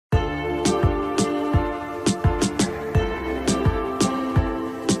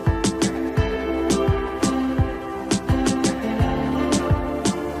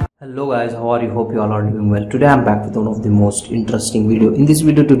Hello guys, how are you? Hope you all are doing well. Today I'm back with one of the most interesting video. In this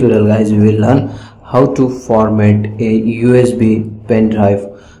video tutorial guys, we will learn how to format a USB pen drive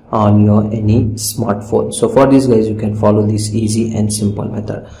on your any smartphone. So for this guys, you can follow this easy and simple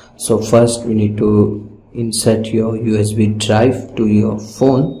method. So first we need to insert your USB drive to your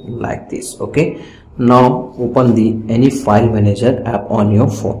phone like this. Okay, now open the any file manager app on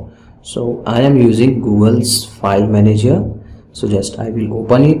your phone. So I am using Google's file manager. So just I will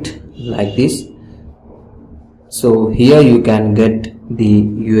open it like this. So here you can get the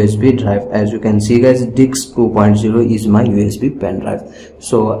USB drive. As you can see guys, DIX 2.0 is my USB pen drive.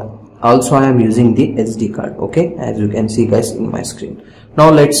 So also I am using the SD card. Okay, as you can see guys in my screen. Now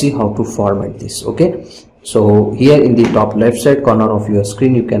let's see how to format this. Okay, so here in the top left side corner of your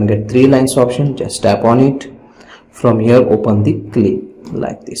screen you can get 3 lines option. Just tap on it. From here open the clip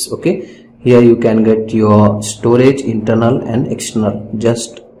like this. Okay, here you can get your storage, internal and external.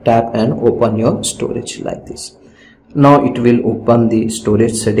 Just tap and open your storage like this. Now it will open the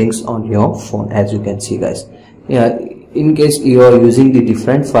storage settings on your phone. As you can see guys, yeah, in case you are using the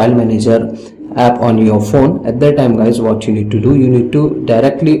different file manager app on your phone, at that time guys, what you need to do, you need to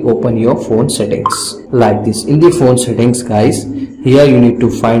directly open your phone settings like this. In the phone settings guys, here you need to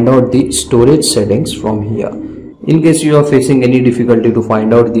find out the storage settings from here. In case you are facing any difficulty to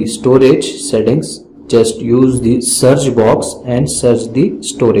find out the storage settings, just use the search box and search the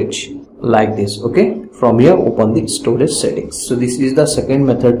storage like this. Okay, from here open the storage settings. So this is the second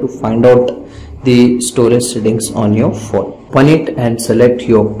method to find out the storage settings on your phone. Open it and select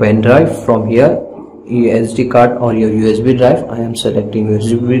your pen drive from here, your SD card or your USB drive. I am selecting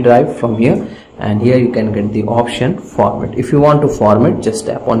USB drive from here, and here you can get the option format. If you want to format, just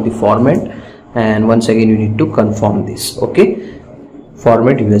tap on the format, and once again you need to confirm this. Okay,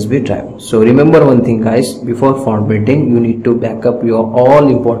 format USB drive. So remember one thing guys, before formatting you need to back up your all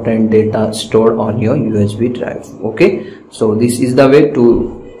important data stored on your USB drive. Okay, so this is the way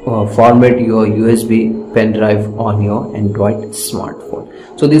to format your USB pen drive on your Android smartphone.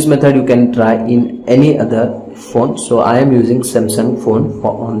 So this method you can try in any other phone. So I am using Samsung phone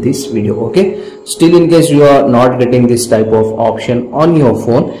on this video. Okay, still in case you are not getting this type of option on your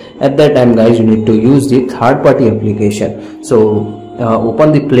phone, at that time guys you need to use the third-party application. So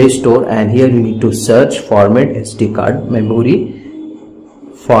open the Play Store, and here you need to search format SD card memory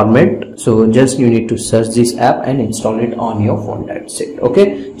format. So just you need to search this app and install it on your phone. That's it.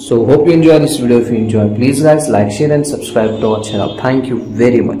 Okay, so hope you enjoy this video. If you enjoy, please guys like, share and subscribe to our channel. Thank you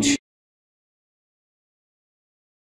very much.